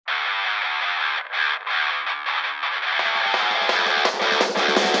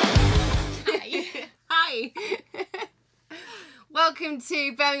welcome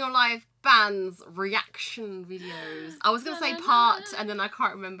to Birmingham Live Band's reaction videos. I was going to say part, and then I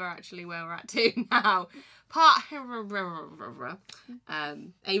can't remember actually where we're at to now. Part.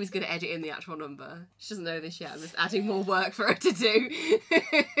 Amy's going to edit in the actual number. She doesn't know this yet. I'm just adding more work for her to do.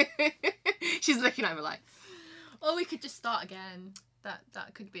 She's looking at me like... Or we could just start again.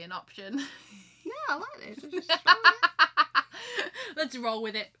 That could be an option. No, I like this. Let's roll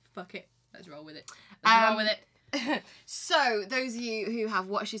with it. Fuck it. Let's roll with it. Let's roll with it. So, those of you who have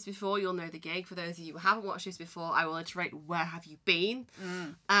watched this before, you'll know the gig. For those of you who haven't watched this before, I will iterate, where have you been?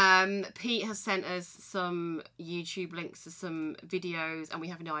 Pete has sent us some YouTube links to some videos, and we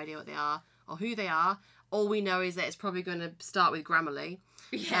have no idea what they are or who they are. All we know is that it's probably going to start with Grammarly.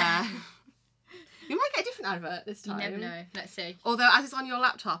 Yeah. You might get a different advert this time. You never know. Let's see. Although, as it's on your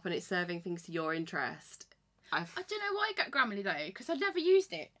laptop and it's serving things to your interest, I don't know why I got Grammarly though, because I've never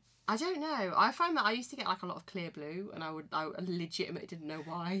used it. I don't know. I find that I used to get like a lot of clear blue, and I legitimately didn't know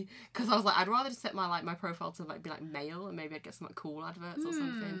why. Because I was like, I'd rather just set my profile to like be like male, and maybe I'd get some like cool adverts or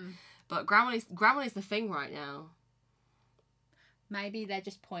something. But Grammarly's the thing right now. Maybe they're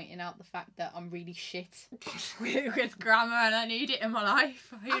just pointing out the fact that I'm really shit with grammar and I need it in my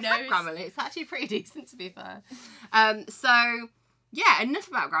life. Who knows? Grammarly, it's actually pretty decent to be fair. So yeah, enough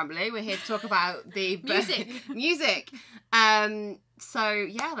about Grammarly. We're here to talk about the music. So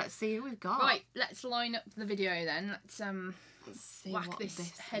yeah, let's see who we've got. Right, let's line up the video then. Let's see whack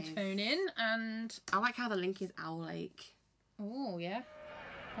this headphone in, and I like how the link is Owl Lake. Oh yeah.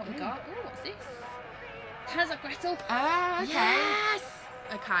 What we got? Oh, what's this? Has a Gretel. Oh, okay. Yes!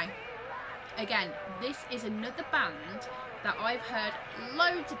 Okay. Again, this is another band that I've heard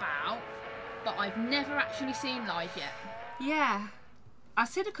loads about, but I've never actually seen live yet. Yeah. I've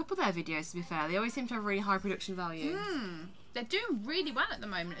seen a couple of their videos, to be fair. They always seem to have really high production value. They're doing really well at the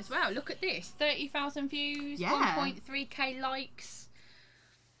moment as well. Look at this. 30,000 views, yeah. 1.3k likes.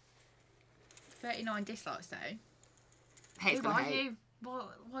 39 dislikes though. Hate's gonna hate.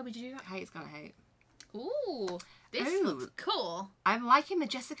 Why would you do that? Hate's gonna hate. Ooh, this looks cool. I'm liking the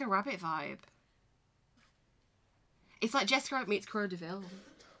Jessica Rabbit vibe. It's like Jessica Rabbit meets Cruella de Vil.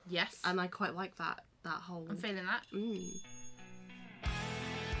 Yes. And I quite like that whole... I'm feeling that. Bit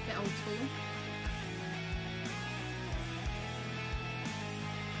old school.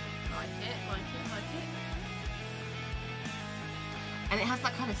 Like it. And it has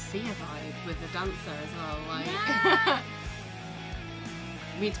that kind of Sia vibe with the dancer as well. Like, yeah.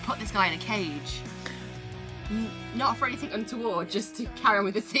 We need to put this guy in a cage. Not for anything untoward, just to carry on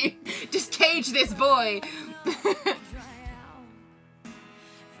with the scene. Just cage this boy.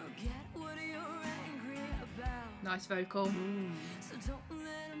 Nice vocal.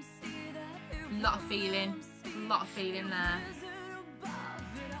 Lot of feeling there.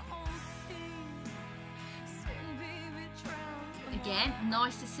 Again,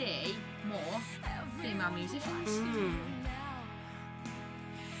 nice to see more female musicians.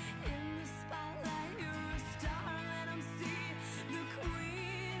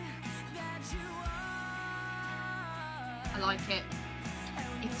 I like it.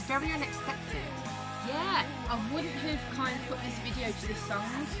 It's very unexpected. Yeah, I wouldn't have kind of put this video to this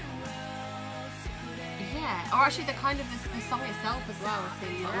song. Yeah, or actually the kind of the song itself as well. So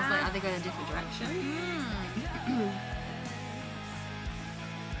I was like, are they going in a different direction?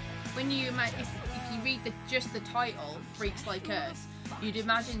 When you if you read just the title, Freaks Like Us, you'd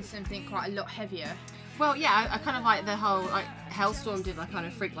imagine something quite a lot heavier. Well, yeah, I kind of like the whole like Hellstorm did like kind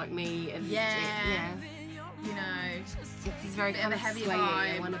of Freak Like Me, and yeah. You know, it's very kind of heavy swayy.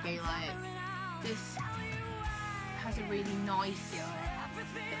 vibe. I want to be like, this has a really nice,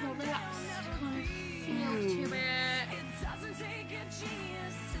 bit more relaxed kind of feel to it.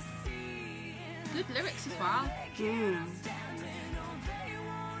 Good lyrics as well.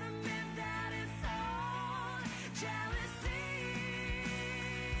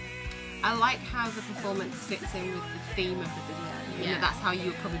 I like how the performance fits in with the theme of the video. You know, that's how you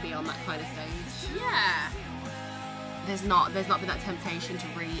would probably be on that kind of stage. Yeah. There's not been that temptation to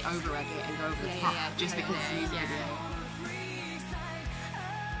really over-egg it and go over the top just because it's a music video.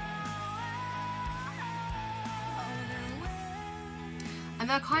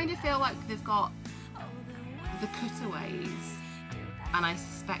 And I kind of feel like they've got the cutaways, and I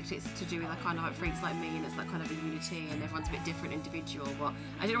suspect it's to do with like kind of like Freaks Like Me, and it's like kind of a unity, and everyone's a bit different individual. But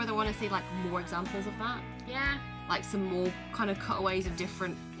I don't know whether I want to see like more examples of that. Yeah. Like some more kind of cutaways of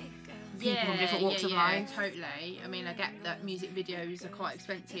different people from different walks of life. Totally. I mean, I get that music videos are quite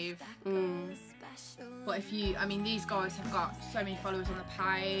expensive, But if you, I mean, these guys have got so many followers on the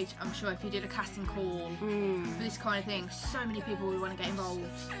page. I'm sure if you did a casting call for this kind of thing, so many people would want to get involved.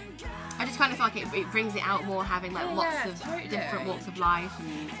 I just kind of feel like it brings it out more, having like lots of totally. different walks of life.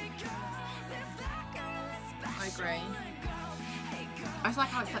 And I agree. I just like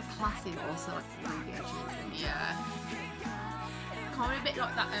how it's like classy, but also like really edgy. Yeah. Kind of a bit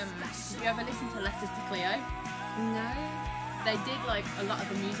like that. Did you ever listen to Letters to Cleo? No. They did like a lot of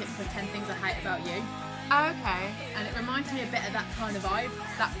the music for 10 Things I Hate About You. Oh, okay. And it reminds me a bit of that kind of vibe.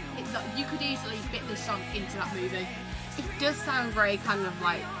 That like, you could easily fit this song into that movie. It does sound very kind of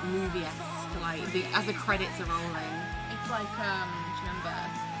like movie-esque, like as the credits are rolling. It's like, do you remember?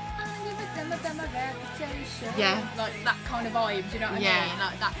 I'm gonna give them a reputation. Yeah. Like that kind of vibe, do you know what I mean?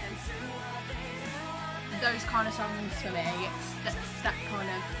 Like that. Those kind of songs for me, it's that kind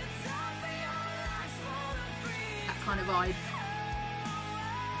of vibe.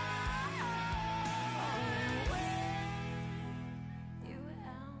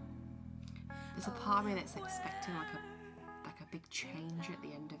 There's a part of me that's expecting like a big change at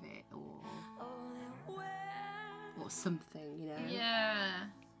the end of it, or something, you know? Yeah.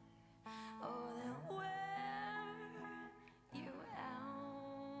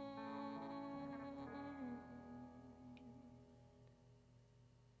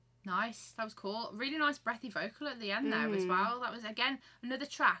 Nice, that was cool. Really nice breathy vocal at the end there as well. That was, again, another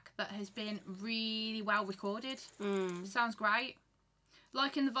track that has been really well recorded. Sounds great.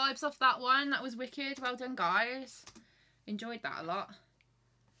 Liking the vibes off that one. That was wicked. Well done, guys. Enjoyed that a lot.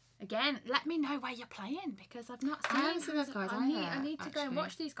 Again, let me know where you're playing, because I've not seen. I haven't seen those guys I need to go and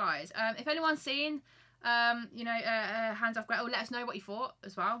watch these guys. If anyone's seen, you know, Hands Off Gretel, let us know what you thought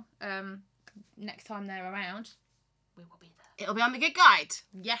as well. Next time they're around, we will be there. It'll be on the gig guide.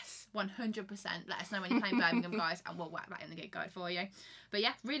 Yes, 100%. Let us know when you're playing Birmingham, guys, and we'll whack that in the gig guide for you. But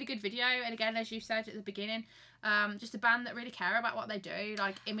yeah, really good video. And again, as you said at the beginning, just a band that really care about what they do.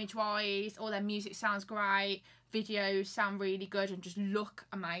 Like, image-wise, all their music sounds great. Videos sound really good and just look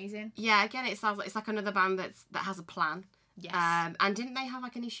amazing. Yeah, again, it sounds like it's like another band that has a plan. Yes. And didn't they have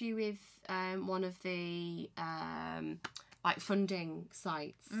like an issue with one of the like funding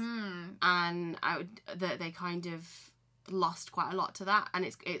sites? And that they kind of lost quite a lot to that, and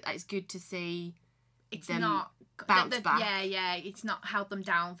it's good to see it's them not bounce back. Yeah, it's not held them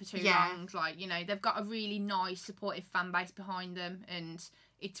down for too long. Like, you know, they've got a really nice supportive fan base behind them, and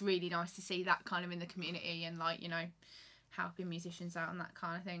it's really nice to see that kind of in the community, and like, you know, helping musicians out and that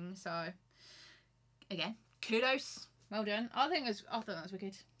kind of thing. So again, kudos, well done. I thought that was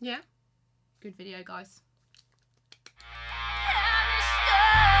wicked. Yeah, good video, guys.